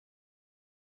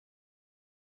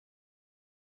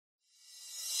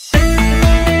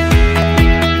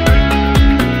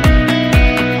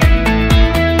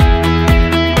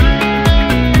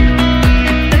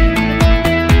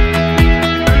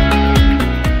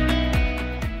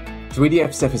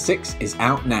3ds Zephyr 6 is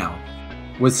out now.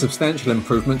 With substantial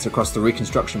improvements across the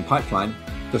reconstruction pipeline,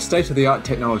 the state-of-the-art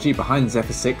technology behind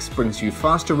Zephyr 6 brings you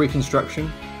faster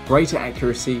reconstruction, greater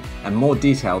accuracy, and more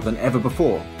detail than ever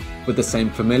before, with the same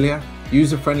familiar,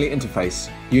 user-friendly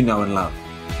interface you know and love.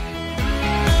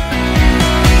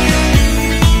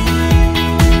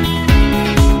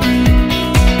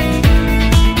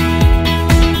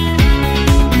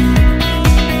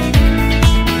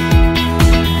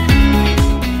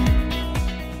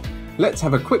 Let's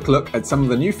have a quick look at some of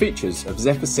the new features of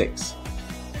Zephyr 6.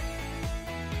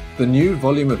 The new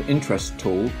Volume of Interest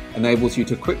tool enables you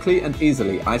to quickly and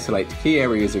easily isolate key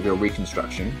areas of your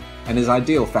reconstruction and is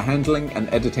ideal for handling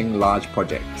and editing large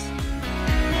projects.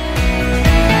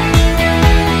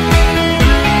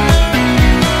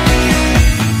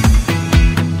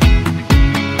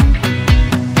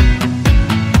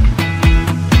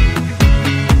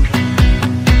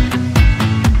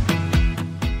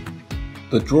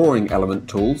 The drawing element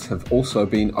tools have also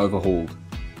been overhauled.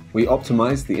 We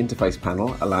optimized the interface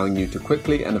panel, allowing you to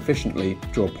quickly and efficiently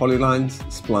draw polylines,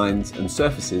 splines, and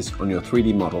surfaces on your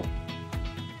 3D model.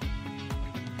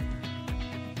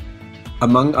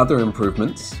 Among other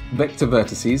improvements, vector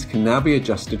vertices can now be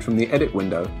adjusted from the edit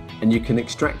window, and you can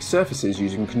extract surfaces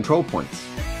using control points.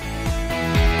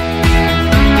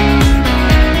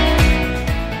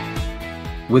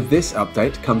 With this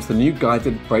update comes the new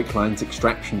Guided Breaklines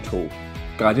extraction tool.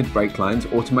 Guided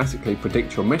breaklines automatically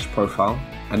predict your mesh profile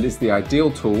and is the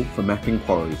ideal tool for mapping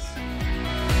quarries.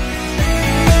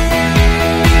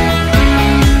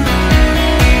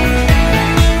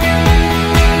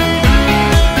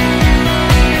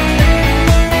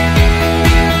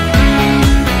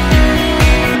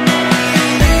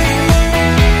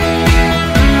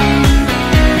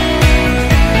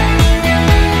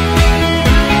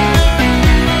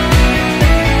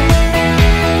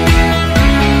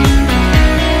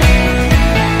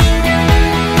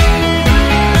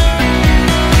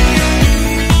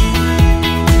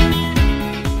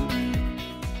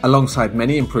 Alongside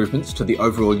many improvements to the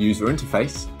overall user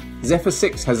interface, Zephyr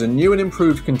 6 has a new and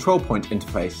improved control point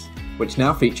interface, which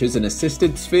now features an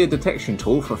assisted sphere detection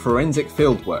tool for forensic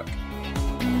fieldwork.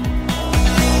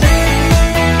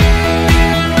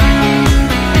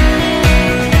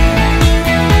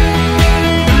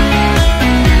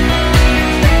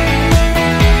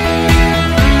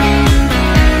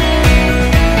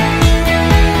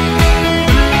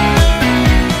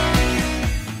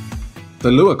 The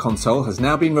Lua console has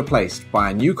now been replaced by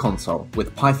a new console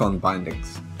with Python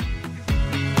bindings.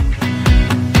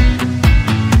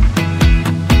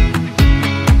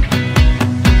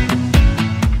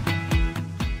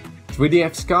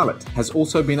 Scarlett has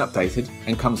also been updated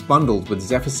and comes bundled with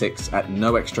Zephyr 6 at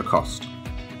no extra cost.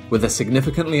 With a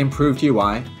significantly improved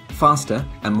UI, faster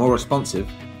and more responsive,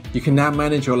 you can now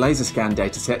manage your laser scan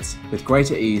datasets with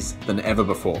greater ease than ever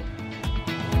before.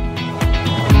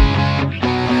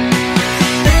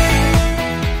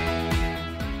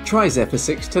 Try Zephyr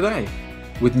 6 today!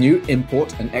 With new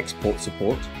import and export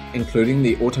support, including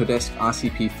the Autodesk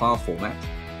RCP file format,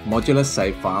 modular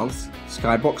save files,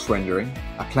 skybox rendering,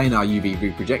 a planar UV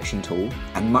reprojection tool,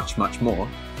 and much more,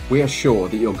 we are sure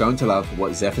that you're going to love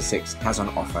what Zephyr 6 has on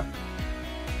offer.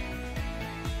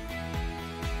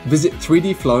 Visit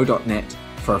 3dflow.net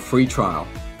for a free trial,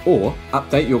 or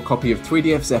update your copy of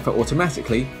 3ds Zephyr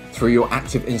automatically through your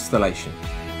active installation.